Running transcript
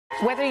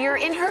Whether you're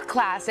in her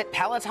class at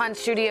Peloton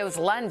Studios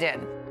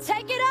London,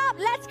 take it up,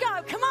 let's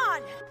go, come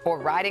on, or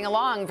riding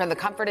along from the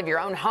comfort of your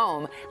own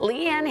home,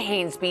 Leanne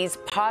Hainsby's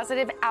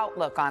positive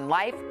outlook on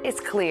life is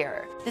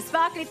clear. The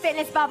sparkly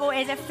fitness bubble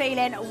is a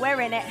feeling,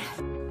 we're in it.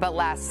 But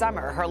last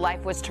summer, her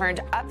life was turned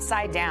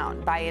upside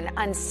down by an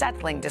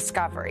unsettling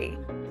discovery.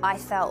 I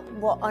felt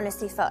what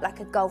honestly felt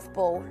like a golf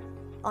ball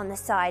on the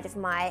side of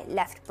my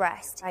left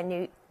breast. I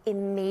knew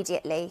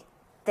immediately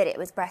that it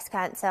was breast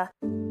cancer.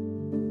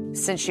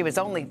 Since she was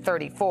only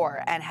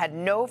 34 and had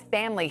no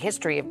family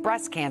history of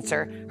breast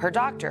cancer, her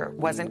doctor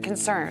wasn't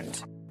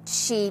concerned.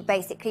 She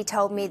basically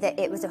told me that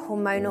it was a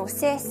hormonal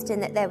cyst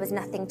and that there was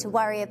nothing to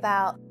worry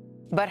about.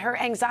 But her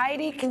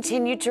anxiety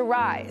continued to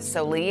rise,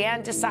 so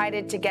Leanne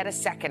decided to get a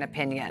second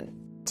opinion.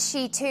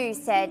 She too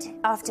said,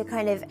 after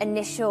kind of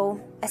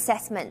initial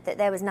assessment, that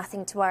there was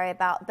nothing to worry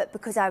about, but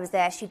because I was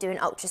there, she'd do an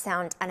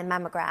ultrasound and a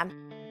mammogram.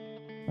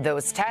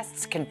 Those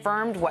tests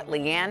confirmed what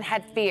Leanne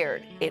had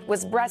feared. It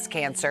was breast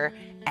cancer,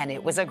 and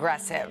it was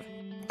aggressive.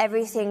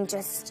 Everything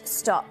just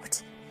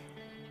stopped.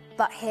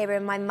 But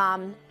hearing my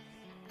mum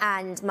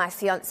and my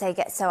fiancé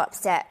get so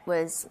upset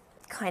was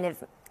kind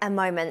of a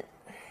moment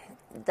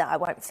that I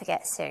won't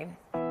forget soon.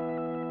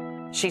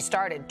 She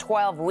started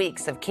 12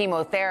 weeks of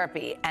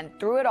chemotherapy, and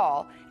through it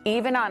all,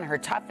 even on her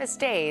toughest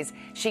days,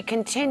 she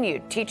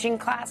continued teaching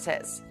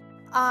classes.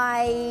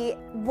 I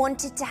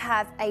wanted to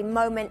have a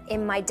moment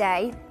in my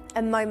day,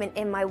 a moment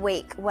in my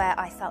week where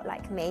I felt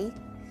like me.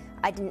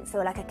 I didn't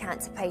feel like a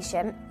cancer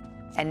patient.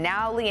 And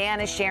now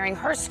Leanne is sharing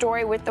her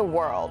story with the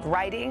world,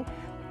 writing,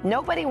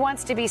 "Nobody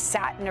wants to be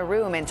sat in a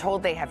room and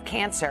told they have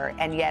cancer,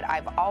 and yet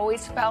I've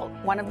always felt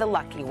one of the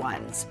lucky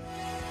ones.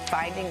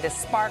 Finding the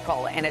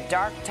sparkle in a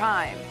dark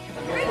time.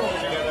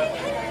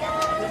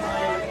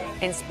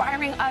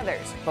 Inspiring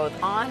others, both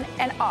on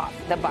and off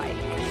the bike."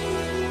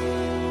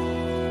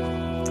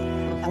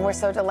 And we're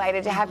so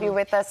delighted to have you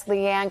with us,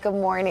 Leanne. Good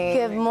morning.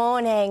 Good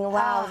morning.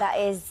 Wow, that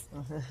is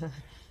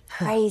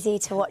crazy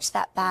to watch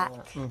that back.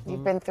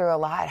 You've been through a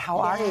lot. How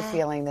are you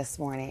feeling this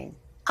morning?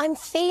 I'm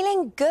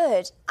feeling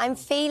good. I'm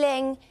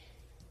feeling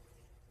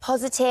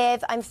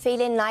positive. I'm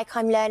feeling like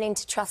I'm learning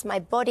to trust my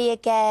body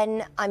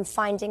again. I'm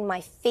finding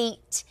my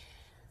feet.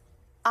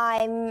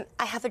 I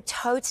have a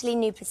totally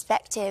new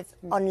perspective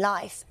on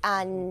life,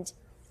 and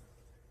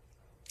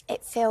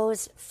it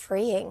feels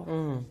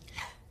freeing.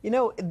 You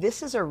know,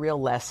 this is a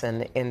real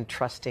lesson in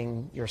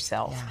trusting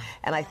yourself. Yeah.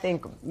 And I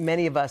think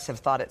many of us have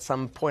thought at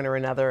some point or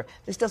another,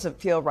 this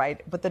doesn't feel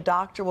right, but the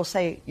doctor will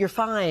say, you're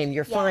fine,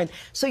 you're fine.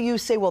 So you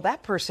say, well,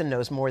 that person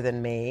knows more than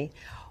me.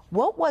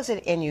 What was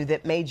it in you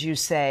that made you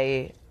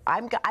say,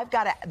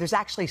 there's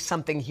actually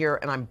something here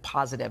and I'm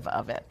positive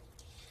of it?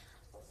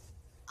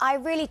 I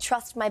really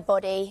trust my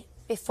body.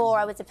 Before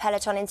I was a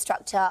Peloton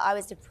instructor, I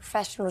was a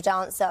professional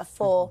dancer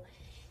for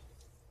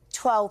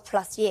 12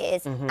 plus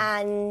years.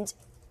 And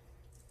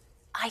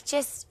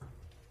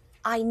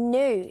I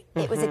knew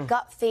it was a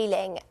gut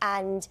feeling,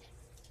 and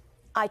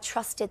I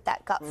trusted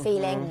that gut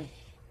feeling.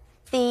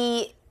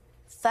 The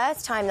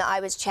first time that I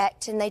was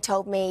checked and they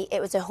told me it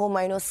was a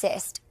hormonal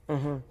cyst,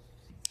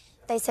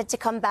 they said to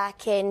come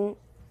back in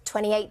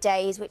 28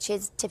 days, which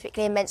is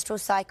typically a menstrual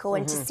cycle,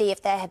 and to see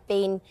if there had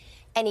been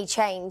any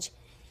change.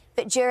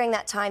 But during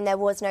that time, there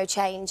was no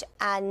change,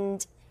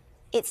 and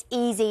it's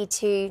easy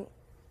to,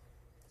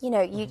 you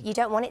know, you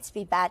don't want it to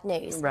be bad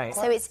news. Right.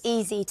 So it's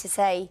easy to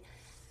say,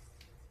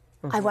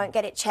 I won't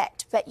get it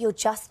checked, but you're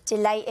just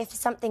if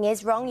something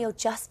is wrong, you're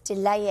just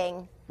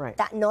delaying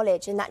that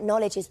knowledge, and that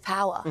knowledge is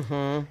power.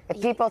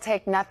 If people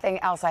take nothing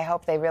else, I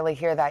hope they really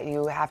hear that.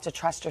 You have to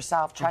trust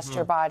yourself, trust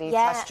your body,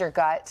 trust your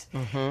gut.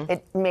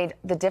 It made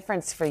the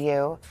difference for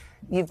you.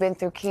 You've been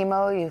through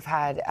chemo, you've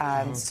had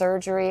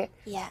surgery.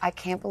 I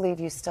can't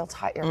believe you still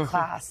taught your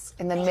class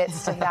in the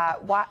midst of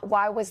that.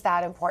 Why was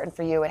that important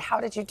for you, and how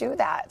did you do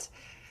that?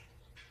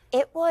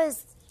 It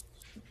was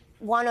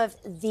one of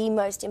the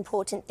most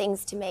important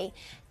things to me.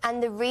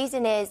 And the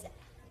reason is,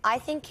 I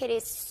think it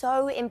is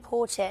so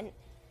important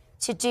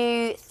to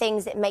do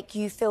things that make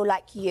you feel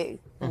like you,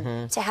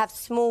 to have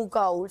small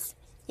goals.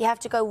 You have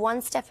to go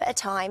one step at a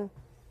time.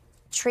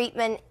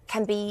 Treatment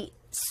can be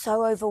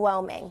so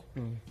overwhelming.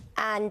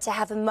 And to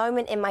have a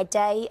moment in my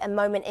day, a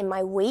moment in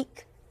my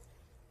week,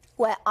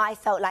 where I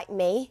felt like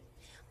me,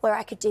 where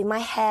I could do my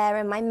hair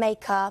and my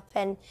makeup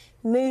and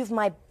move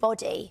my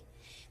body.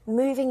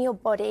 Moving your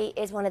body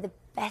is one of the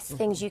best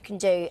things you can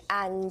do,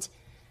 and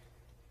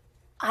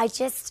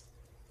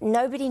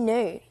nobody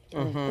knew.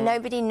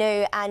 Nobody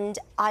knew, and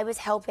I was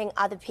helping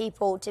other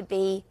people to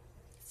be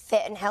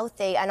fit and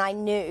healthy, and I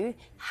knew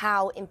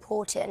how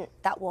important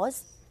that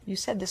was. You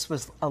said this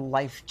was a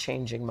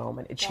life-changing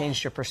moment. It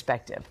changed your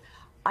perspective.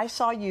 I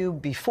saw you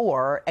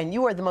before, and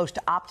you are the most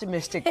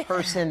optimistic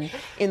person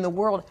in the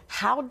world.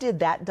 How did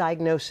that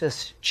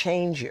diagnosis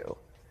change you?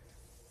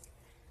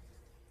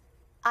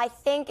 I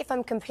think, if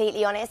I'm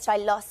completely honest, I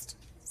lost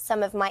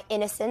some of my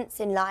innocence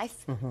in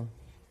life.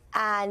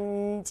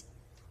 And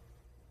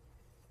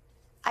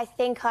I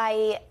think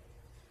I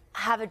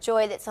have a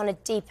joy that's on a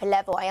deeper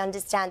level. I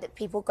understand that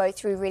people go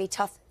through really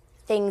tough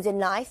things in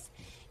life.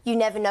 you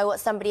never know what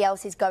somebody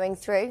else is going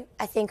through.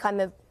 I think I'm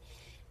a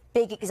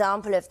big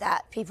example of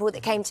that. People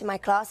that came to my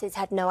classes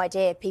had no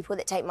idea. People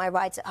that take my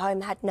rides at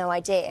home had no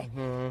idea.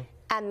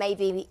 And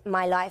maybe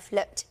my life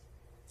looked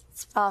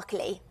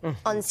sparkly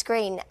on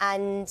screen.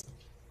 And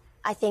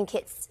I think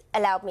it's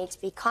allowed me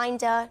to be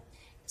kinder,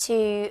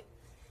 to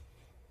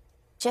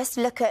just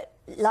look at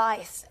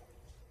life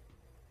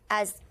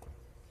as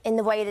in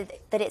the way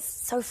that it's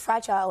so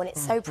fragile and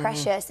it's so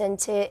precious, and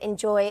to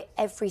enjoy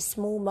every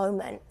small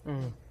moment.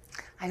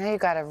 I know you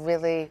got a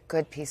really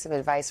good piece of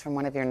advice from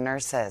one of your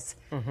nurses.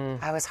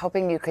 I was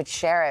hoping you could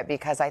share it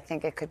because I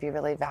think it could be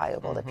really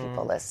valuable to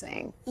people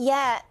listening.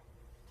 Yeah,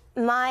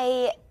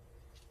 a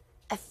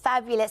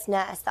fabulous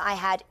nurse that I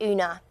had,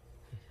 Una,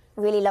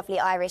 really lovely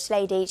Irish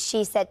lady,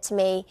 she said to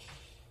me,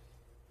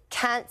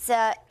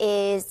 cancer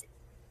is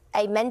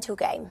a mental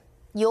game.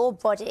 Your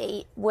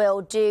body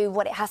will do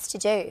what it has to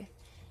do,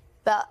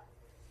 but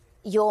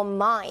your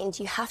mind,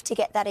 you have to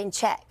get that in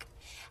check.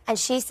 And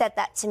she said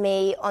that to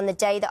me on the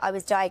day that I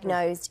was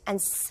diagnosed,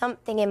 and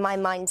something in my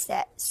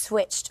mindset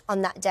switched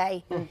on that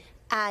day.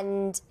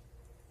 And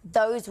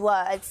those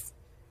words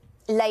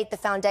laid the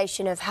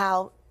foundation of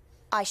how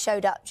I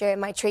showed up during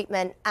my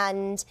treatment.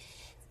 And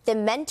the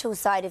mental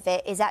side of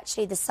it is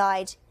actually the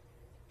side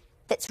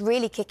that's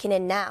really kicking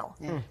in now.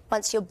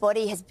 Once your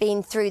body has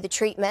been through the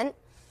treatment,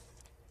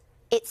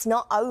 it's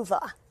not over.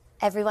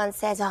 Everyone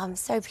says, oh, I'm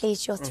so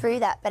pleased you're through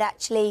that. But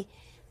actually,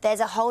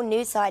 there's a whole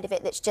new side of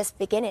it that's just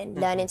beginning,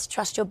 learning to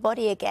trust your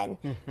body again,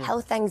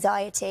 health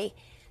anxiety.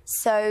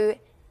 So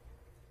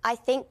I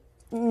think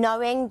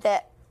knowing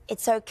that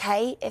it's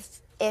okay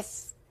if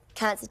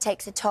cancer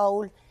takes a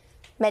toll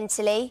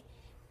mentally,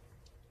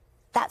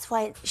 that's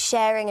why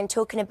sharing and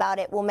talking about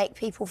it will make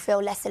people feel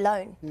less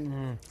alone.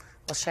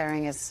 Well,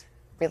 sharing is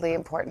really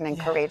important and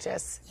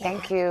courageous.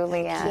 Thank you,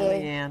 Leanne.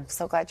 Leanne. I'm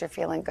so glad you're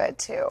feeling good,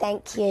 too.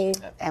 Thank you.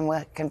 And we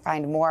can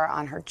find more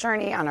on her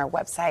journey on our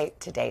website,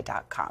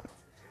 today.com.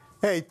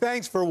 Hey,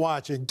 thanks for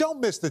watching. Don't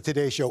miss the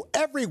Today Show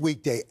every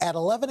weekday at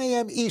 11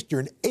 a.m.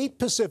 Eastern, 8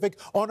 Pacific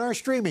on our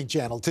streaming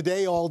channel,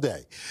 Today All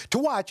Day. To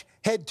watch,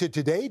 head to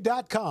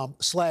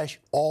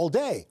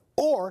today.com/allday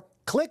or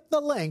click the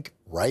link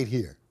right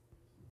here.